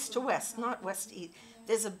 Yeah, east to west, not west-east. Yeah.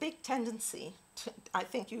 There's a big tendency, I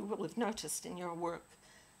think you will have noticed in your work,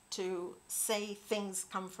 to say things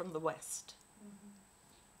come from the west.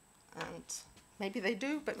 And maybe they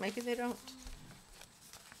do, but maybe they don't.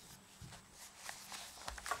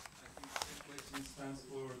 I think the question stands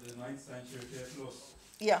for the 9th century Theophilos.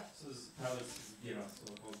 Yeah. So this palace is Gira,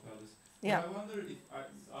 so-called palace. Yeah. I wonder if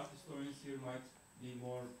art historians here might be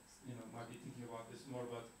more, might be thinking about this more,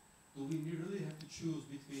 but do we really have to choose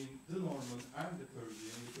between the Norman and the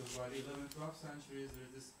Persian? Because by the 11th, 12th centuries,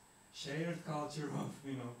 there's this shared culture of,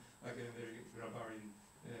 like a very barbarian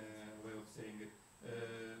way of saying it.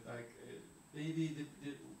 Maybe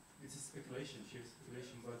it's a speculation, sheer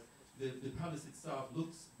speculation, but the palace itself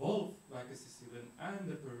looks both like a Sicilian and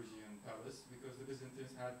a Persian palace, because the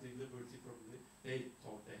Byzantines had the liberty, probably, they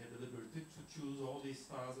thought they had the liberty to choose all these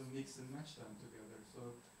styles and mix and match them together.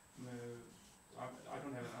 So I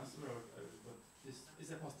don't have an answer, but this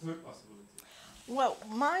is a third possibility. Well,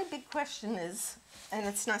 my big question is, and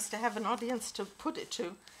it's nice to have an audience to put it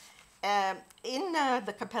to, in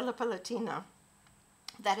the Cappella Palatina,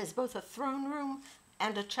 that is both a throne room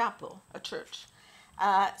and a chapel, a church.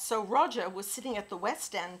 So Roger was sitting at the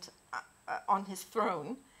west end on his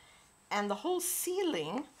throne, and the whole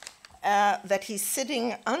ceiling that he's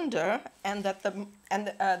sitting under, and that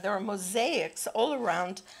there are mosaics all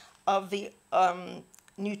around of the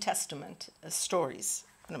New Testament stories.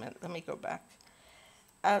 Wait a minute, let me go back.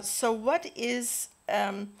 So what is,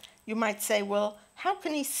 you might say, well, how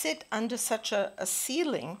can he sit under such a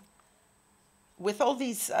ceiling with all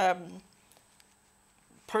these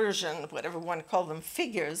Persian, whatever one call them,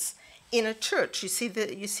 figures in a church? You see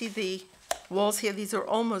the walls here, these are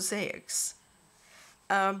all mosaics.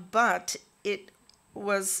 But it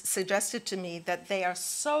was suggested to me that they are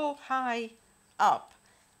so high up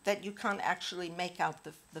that you can't actually make out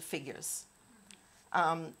the figures.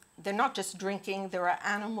 They're not just drinking, there are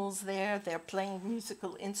animals there, they're playing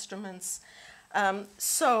musical instruments.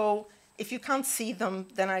 So if you can't see them,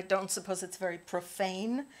 then I don't suppose it's very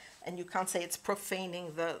profane, and you can't say it's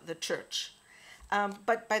profaning the church.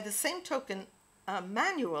 But by the same token,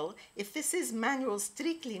 Manuel, if this is Manuel's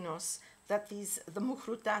triklinos, that the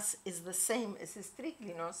Mukhrutas is the same as his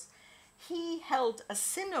triklinos, he held a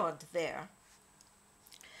synod there.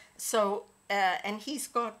 So, and he's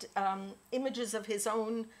got images of his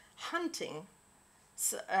own hunting,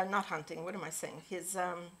 not hunting, what am I saying? His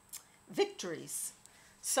victories.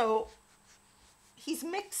 So he's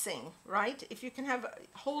mixing, right? If you can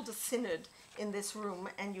hold a synod in this room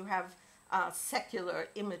and you have secular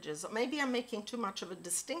images, maybe I'm making too much of a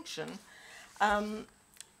distinction.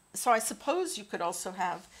 So I suppose you could also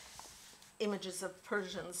have images of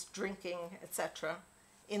Persians drinking, etc.,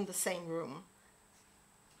 in the same room.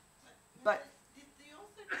 But did the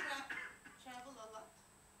author travel a lot?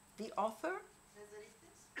 The author?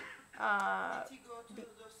 Did he go to the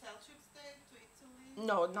Seljuk state, to Italy?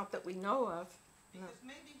 No, not that we know of. Because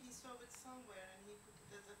maybe he saw it somewhere and he put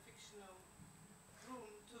it as a fictional room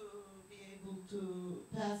to be able to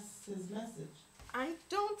pass his message. I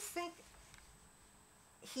don't think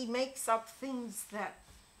he makes up things that,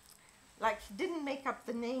 like, he didn't make up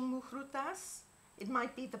the name Mukhrutas. It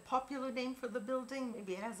might be the popular name for the building.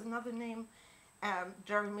 Maybe it has another name.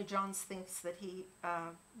 Jeremy Johns thinks that he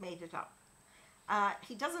made it up.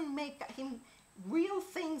 He doesn't make, real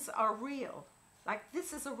things are real. Like,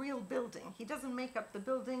 this is a real building. He doesn't make up the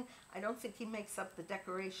building. I don't think he makes up the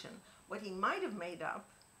decoration. What he might have made up,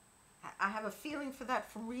 I have a feeling for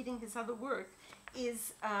that from reading his other work,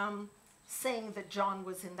 is saying that John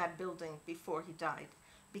was in that building before he died.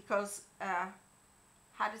 Because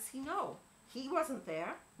how does he know? He wasn't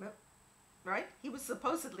there, right? He was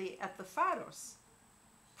supposedly at the Pharos,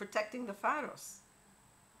 protecting the Pharos.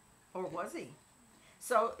 Or was he?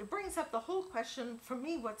 So it brings up the whole question. For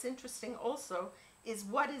me, what's interesting also is,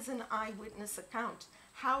 what is an eyewitness account?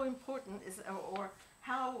 How important is, or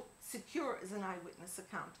how secure is an eyewitness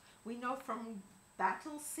account? We know from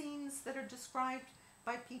battle scenes that are described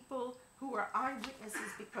by people who are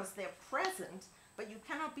eyewitnesses because they're present, but you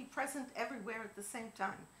cannot be present everywhere at the same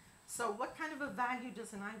time. So what kind of a value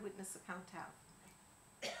does an eyewitness account have?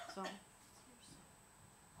 So,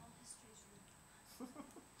 All history is written.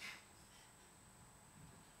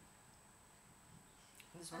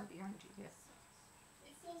 there's one behind you, yes.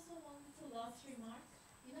 It's also one little last remark.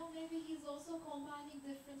 You know, maybe he's also combining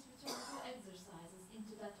different rhetorical exercises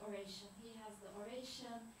into that oration. He has the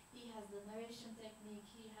oration, he has the narration technique,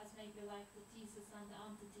 he has maybe like the thesis and the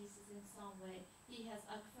antithesis in some way. He has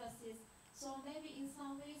akphasis. So maybe in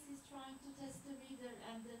some ways he's trying to test the reader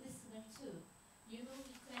and the listener too. You know,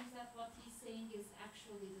 he claims that what he's saying is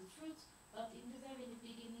actually the truth, but in the very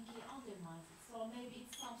beginning he undermines it. So maybe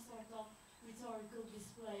it's some sort of rhetorical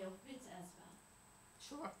display of wit as well.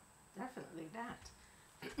 Sure, definitely that.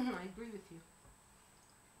 I agree with you.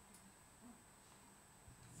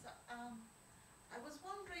 So, I was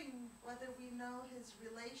wondering whether we know his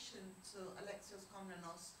relation to Alexios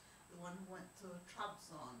Komnenos, the one who went to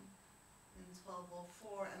Trabzon in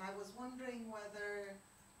 1204, and I was wondering whether,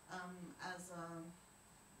 as a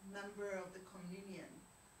member of the Communion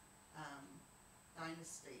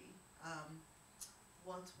dynasty,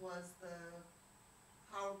 what was the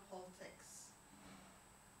power politics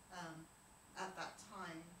at that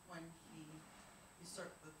time when he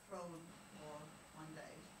usurped the throne for one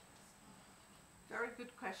day? Very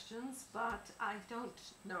good questions, but I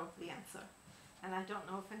don't know the answer. And I don't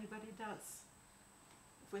know if anybody does.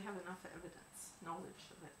 If we have enough evidence,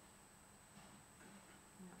 knowledge of it.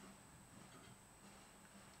 Yeah.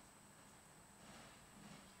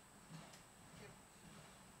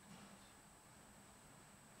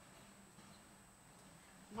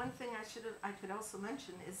 One thing I could also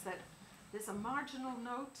mention is that there's a marginal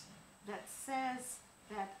note that says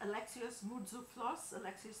that Alexios Moudzouphlos,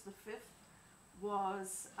 Alexios V,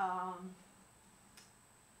 was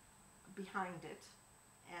behind it,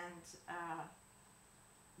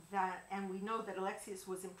 and we know that Alexios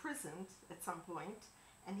was imprisoned at some point,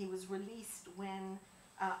 and he was released when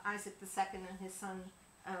Isaac II and his son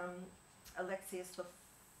Alexios the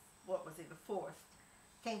fourth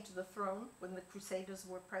came to the throne when the Crusaders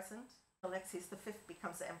were present. Alexios V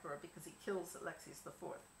becomes emperor because he kills Alexios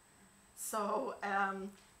IV. So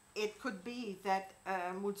it could be that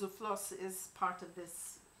Moudzouphlos is part of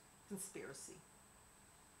this conspiracy.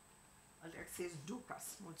 Alexios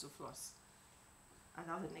Doukas Moudzouphlos,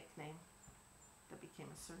 another nickname that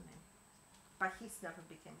became a surname. Bachis never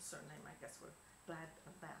became a surname. I guess we're glad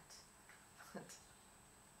of that.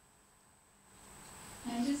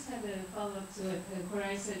 I just had a follow-up to what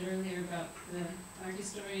Koray said earlier about the art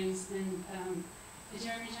historians, and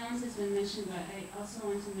Jeremy Johns has been mentioned, but I also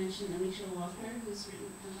want to mention Alicia Walker, who's written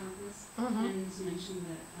about this, and to mention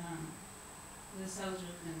the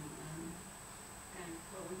Seljuk and kind of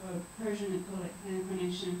what we call Persian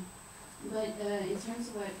connection. But in terms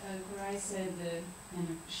of what Koray said, the kind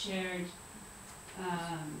of shared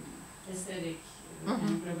aesthetic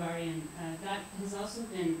and Gregorian, that has also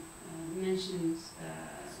been mentioned,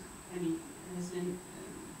 has been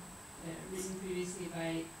written previously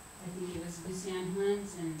by, I think it was Lucian Hunt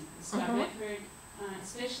and Scott Redford,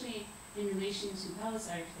 especially in relation to palace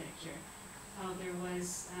architecture, how there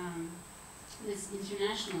was this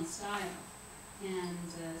international style, and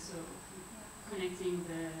so connecting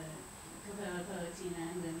the Capella Palatina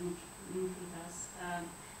and the Mukhtas.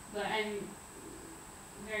 But I'm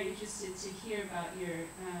very interested to hear about your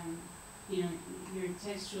your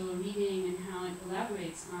textual reading and how it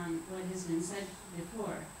elaborates on what has been said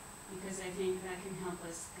before, because I think that can help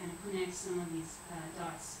us kind of connect some of these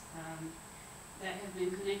dots that have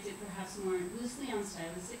been connected perhaps more loosely on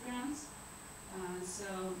stylistic grounds.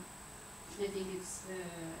 So I think it's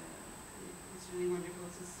really wonderful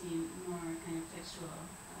to see more kind of textual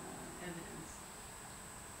evidence.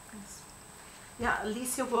 Yes. Yeah,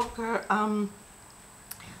 Alicia Walker.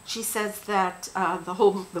 She says that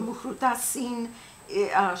the Macrides scene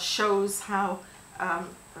shows how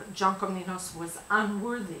John Komnenos was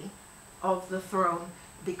unworthy of the throne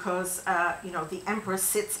because the emperor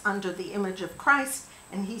sits under the image of Christ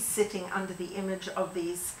and he's sitting under the image of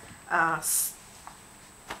these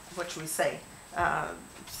what should we say,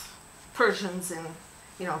 Persians in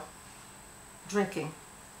drinking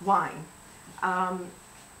wine. I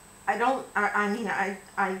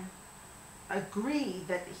agree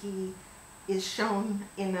that he is shown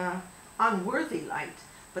in an unworthy light,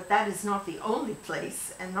 but that is not the only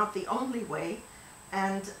place and not the only way.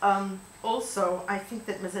 And also, I think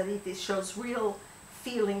that Macrides shows real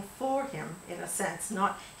feeling for him in a sense.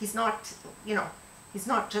 He's not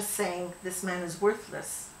just saying this man is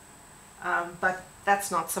worthless. But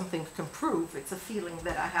that's not something to can prove. It's a feeling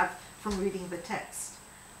that I have from reading the text.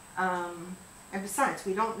 And besides,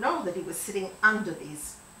 we don't know that he was sitting under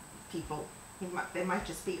these people. They might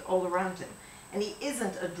just be all around him. And he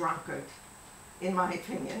isn't a drunkard, in my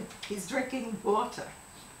opinion. He's drinking water.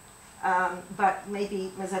 But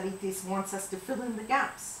maybe Macrides wants us to fill in the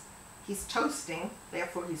gaps. He's toasting,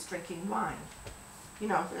 therefore he's drinking wine. You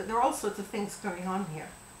know, there are all sorts of things going on here.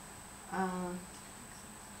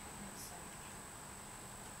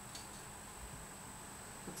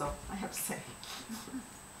 That's all I have to say.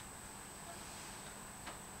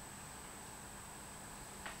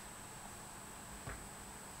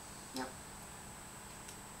 Yep.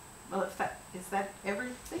 Well, is that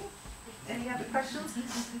everything? Any other questions? I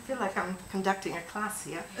feel like I'm conducting a class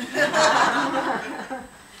here.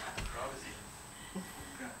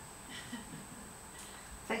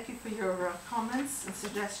 Thank you for your comments and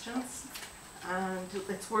suggestions. And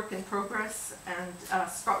it's work in progress. And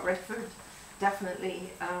Scott Redford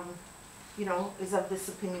definitely, you know, is of this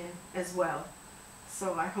opinion as well.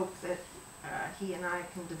 So I hope that he and I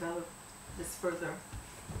can develop this further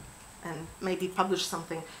and maybe publish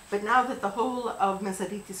something. But now that the whole of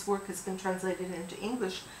Macrides' work has been translated into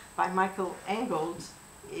English by Michael Engold,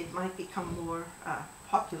 it might become more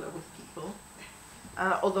popular with people.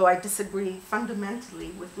 Although I disagree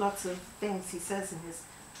fundamentally with lots of things he says in his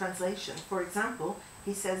translation. For example,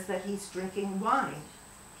 he says that he's drinking wine.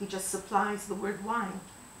 He just supplies the word wine.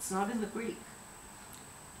 It's not in the Greek.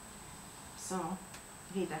 So,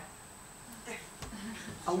 Vida,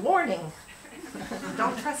 a warning.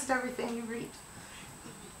 Don't trust everything you read.